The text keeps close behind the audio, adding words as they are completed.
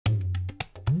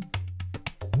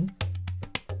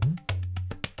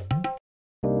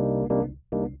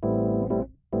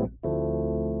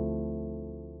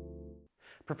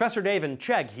Professor Dave and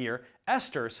Chegg here.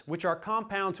 Esters, which are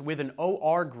compounds with an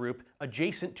OR group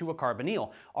adjacent to a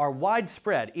carbonyl, are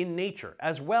widespread in nature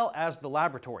as well as the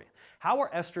laboratory. How are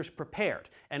esters prepared,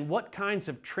 and what kinds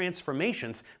of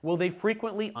transformations will they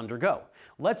frequently undergo?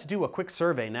 Let's do a quick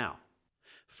survey now.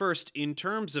 First, in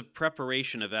terms of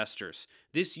preparation of esters,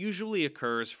 this usually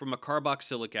occurs from a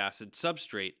carboxylic acid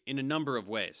substrate in a number of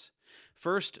ways.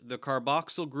 First, the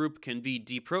carboxyl group can be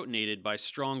deprotonated by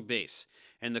strong base,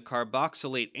 and the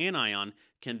carboxylate anion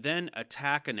can then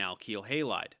attack an alkyl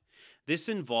halide. This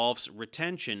involves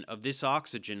retention of this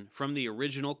oxygen from the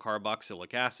original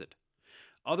carboxylic acid.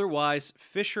 Otherwise,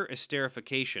 Fischer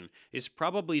esterification is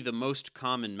probably the most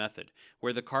common method,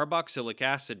 where the carboxylic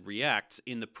acid reacts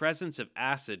in the presence of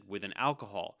acid with an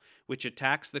alcohol, which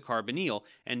attacks the carbonyl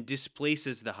and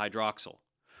displaces the hydroxyl.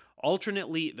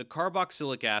 Alternately, the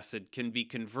carboxylic acid can be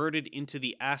converted into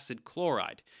the acid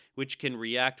chloride, which can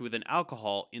react with an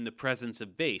alcohol in the presence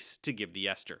of base to give the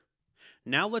ester.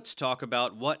 Now let's talk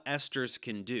about what esters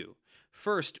can do.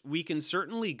 First, we can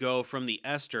certainly go from the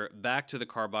ester back to the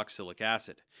carboxylic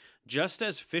acid. Just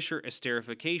as Fischer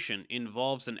esterification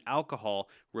involves an alcohol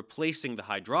replacing the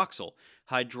hydroxyl,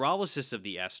 hydrolysis of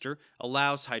the ester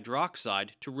allows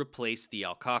hydroxide to replace the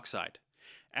alkoxide.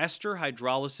 Ester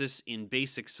hydrolysis in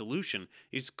basic solution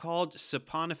is called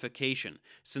saponification,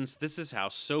 since this is how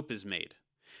soap is made.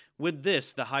 With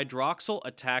this, the hydroxyl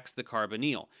attacks the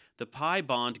carbonyl. The pi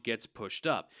bond gets pushed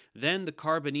up. Then the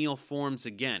carbonyl forms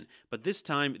again, but this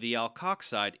time the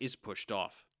alkoxide is pushed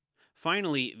off.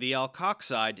 Finally, the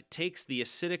alkoxide takes the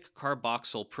acidic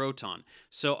carboxyl proton,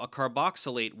 so a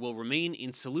carboxylate will remain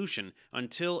in solution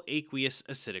until aqueous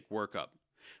acidic workup.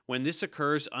 When this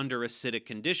occurs under acidic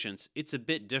conditions, it's a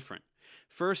bit different.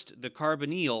 First, the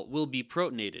carbonyl will be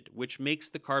protonated, which makes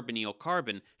the carbonyl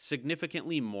carbon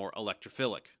significantly more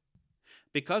electrophilic.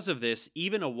 Because of this,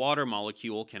 even a water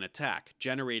molecule can attack,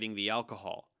 generating the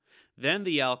alcohol. Then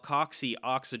the alkoxy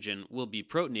oxygen will be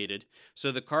protonated,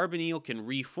 so the carbonyl can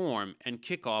reform and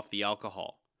kick off the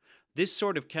alcohol. This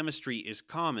sort of chemistry is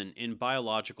common in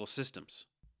biological systems.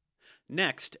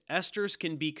 Next, esters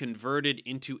can be converted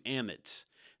into amides.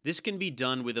 This can be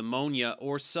done with ammonia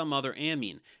or some other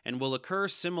amine, and will occur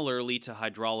similarly to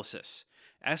hydrolysis.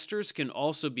 Esters can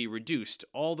also be reduced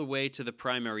all the way to the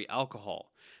primary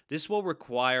alcohol. This will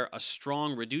require a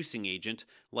strong reducing agent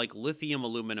like lithium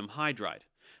aluminum hydride.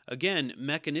 Again,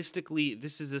 mechanistically,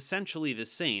 this is essentially the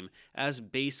same as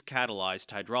base-catalyzed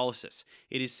hydrolysis.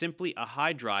 It is simply a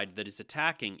hydride that is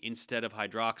attacking instead of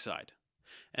hydroxide.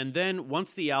 And then,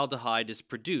 once the aldehyde is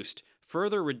produced,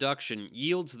 further reduction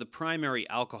yields the primary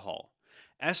alcohol.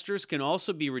 Esters can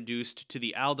also be reduced to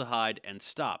the aldehyde and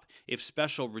stop if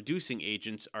special reducing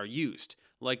agents are used,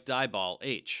 like dibol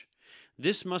H.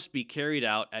 This must be carried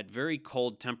out at very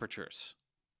cold temperatures.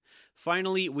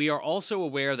 Finally, we are also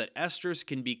aware that esters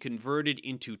can be converted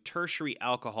into tertiary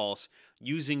alcohols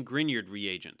using Grignard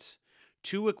reagents.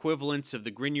 Two equivalents of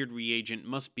the Grignard reagent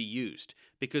must be used,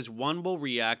 because one will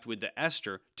react with the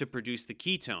ester to produce the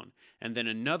ketone, and then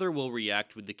another will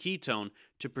react with the ketone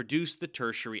to produce the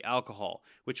tertiary alcohol,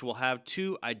 which will have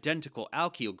two identical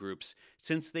alkyl groups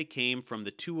since they came from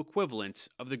the two equivalents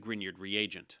of the Grignard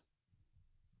reagent.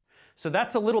 So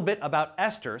that's a little bit about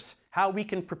esters, how we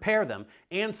can prepare them,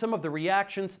 and some of the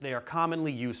reactions they are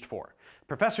commonly used for.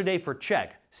 Professor Dave for Chegg.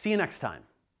 See you next time.